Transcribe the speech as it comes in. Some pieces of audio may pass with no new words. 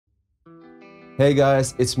Hey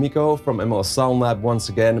guys, it's Miko from ML Sound Lab once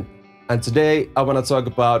again, and today I want to talk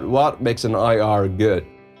about what makes an IR good.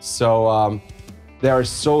 There are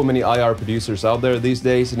so many IR producers out there these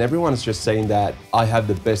days, and everyone is just saying that I have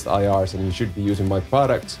the best IRs and you should be using my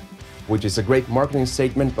product, which is a great marketing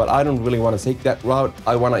statement, but I don't really want to take that route.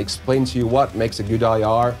 I want to explain to you what makes a good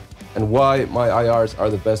IR and why my IRs are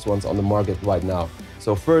the best ones on the market right now.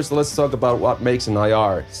 So first, let's talk about what makes an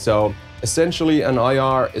IR. So essentially, an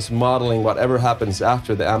IR is modeling whatever happens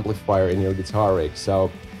after the amplifier in your guitar rig.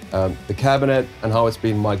 So the cabinet and how it's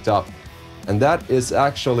being mic'd up. And that is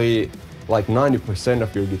actually like 90%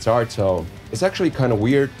 of your guitar tone. It's actually kind of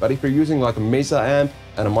weird, but if you're using like a Mesa amp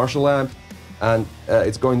and a Marshall amp, and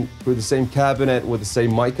it's going through the same cabinet with the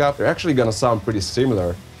same mic up, they're actually gonna sound pretty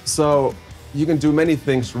similar. So you can do many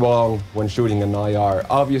things wrong when shooting an IR.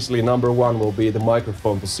 Obviously, number one will be the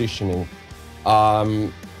microphone positioning.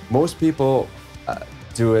 Most people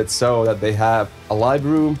do it so that they have a live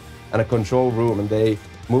room and a control room, and they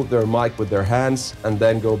move their mic with their hands and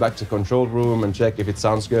then go back to control room and check if it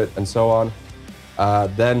sounds good and so on.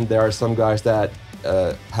 Then there are some guys that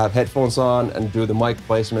have headphones on and do the mic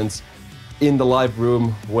placements in the live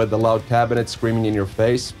room with the loud cabinet screaming in your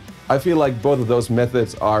face. I feel like both of those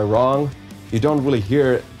methods are wrong. You don't really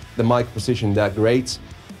hear the mic position that great.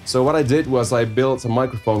 So what I did was I built a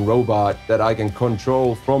microphone robot that I can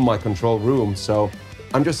control from my control room. So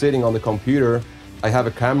I'm just sitting on the computer, I have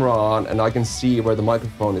a camera on, and I can see where the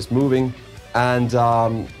microphone is moving. And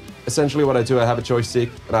essentially what I do, I have a joystick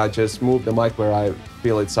and I just move the mic where I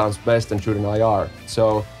feel it sounds best and shoot an IR.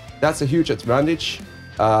 So that's a huge advantage.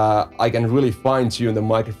 I can really fine tune the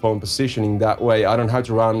microphone positioning that way. I don't have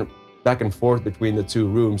to run back and forth between the two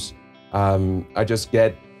rooms. I just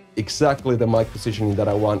get exactly the mic positioning that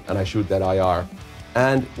I want and I shoot that IR.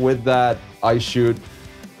 And with that, I shoot,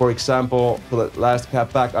 for example, for the last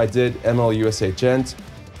cap pack I did ML USA Gent,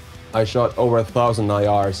 I shot over 1,000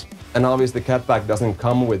 IRs. And obviously the cap pack doesn't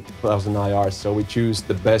come with 1,000 IRs, so we choose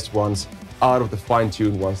the best ones out of the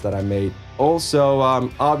fine-tuned ones that I made. Also,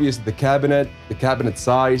 obviously the cabinet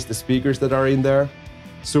size, the speakers that are in there,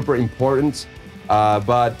 super important.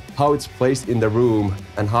 But how it's placed in the room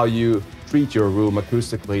and how you treat your room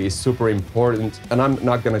acoustically is super important. And I'm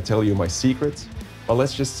not gonna tell you my secrets, but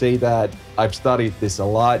let's just say that I've studied this a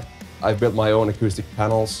lot. I've built my own acoustic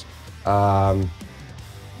panels.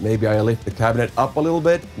 Maybe I lift the cabinet up a little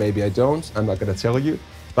bit, maybe I don't, I'm not gonna tell you.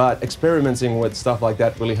 But experimenting with stuff like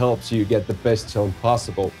that really helps you get the best tone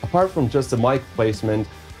possible. Apart from just the mic placement,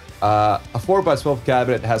 a 4x12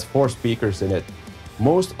 cabinet has 4 speakers in it.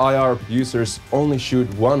 Most IR producers only shoot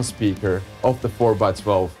 1 speaker of the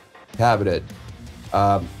 4x12 cabinet.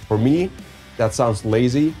 For me, that sounds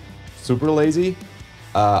lazy, super lazy.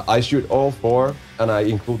 I shoot all 4 and I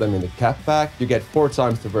include them in the cap pack. You get 4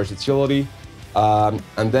 times the versatility.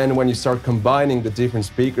 And then when you start combining the different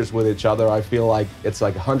speakers with each other, I feel like it's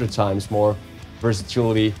like 100 times more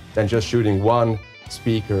versatility than just shooting 1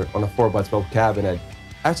 speaker on a 4x12 cabinet.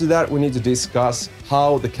 After that, we need to discuss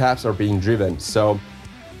how the caps are being driven. So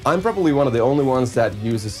I'm probably one of the only ones that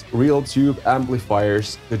uses real tube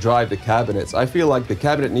amplifiers to drive the cabinets. I feel like the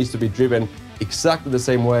cabinet needs to be driven exactly the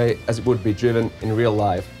same way as it would be driven in real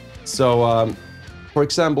life. So, for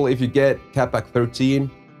example, if you get cap pack 13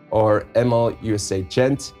 or ML USA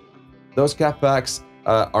Gent, those cap packs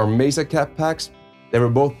are Mesa cap packs. They were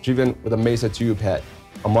both driven with a Mesa tube head,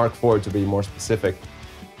 a Mark IV to be more specific.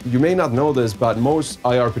 You may not know this, but most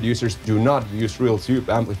IR producers do not use real tube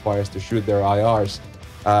amplifiers to shoot their IRs.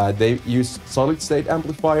 They use solid-state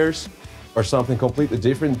amplifiers or something completely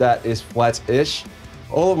different that is flat-ish.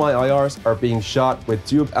 All of my IRs are being shot with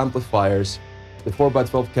tube amplifiers. The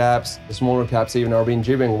 4x12 caps, the smaller caps even, are being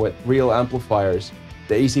driven with real amplifiers.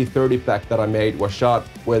 The AC30 pack that I made was shot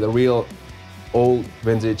with a real old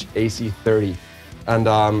vintage AC30.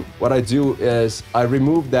 And what I do is I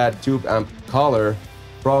remove that tube amp collar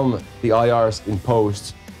from the IRs in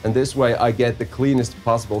post, and this way I get the cleanest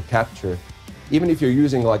possible capture. Even if you're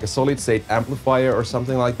using like a solid-state amplifier or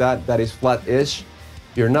something like that, that is flat-ish,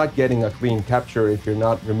 you're not getting a clean capture if you're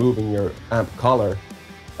not removing your amp collar.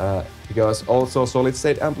 Because also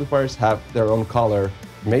solid-state amplifiers have their own color.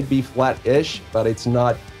 It may be flat-ish, but it's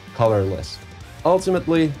not colorless.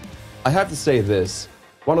 Ultimately, I have to say this.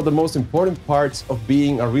 One of the most important parts of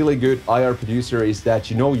being a really good IR producer is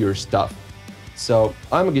that you know your stuff. So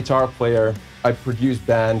I'm a guitar player, I produce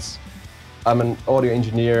bands, I'm an audio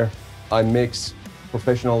engineer, I mix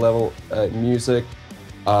professional level music.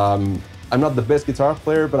 I'm not the best guitar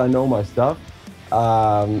player, but I know my stuff.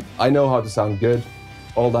 I know how to sound good,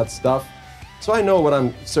 all that stuff. So I know what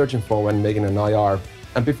I'm searching for when making an IR.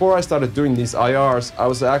 And before I started doing these IRs, I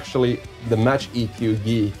was actually the match EQ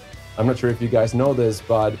geek. I'm not sure if you guys know this,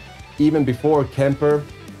 but even before Kemper,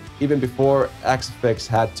 even before XFX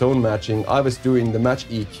had tone matching, I was doing the match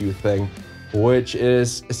EQ thing, which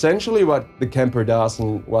is essentially what the Kemper does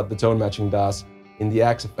and what the tone matching does in the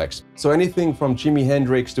XFX. So anything from Jimi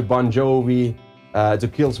Hendrix to Bon Jovi to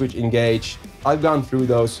Killswitch Engage, I've gone through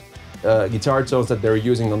those guitar tones that they're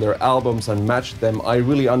using on their albums and matched them. I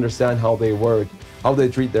really understand how they work, how they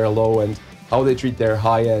treat their low end, how they treat their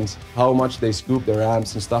high end, how much they scoop their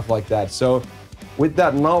amps and stuff like that. So with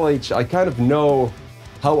that knowledge, I kind of know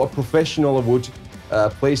how a professional would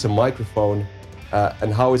place a microphone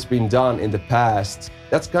and how it's been done in the past.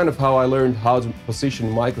 That's kind of how I learned how to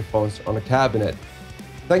position microphones on a cabinet.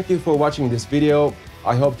 Thank you for watching this video.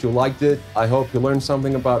 I hope you liked it. I hope you learned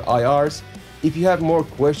something about IRs. If you have more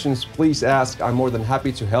questions, please ask. I'm more than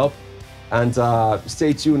happy to help. And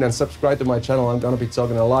stay tuned and subscribe to my channel. I'm gonna be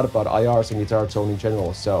talking a lot about IRs and guitar tone in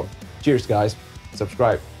general. So cheers guys,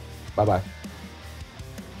 subscribe. Bye-bye.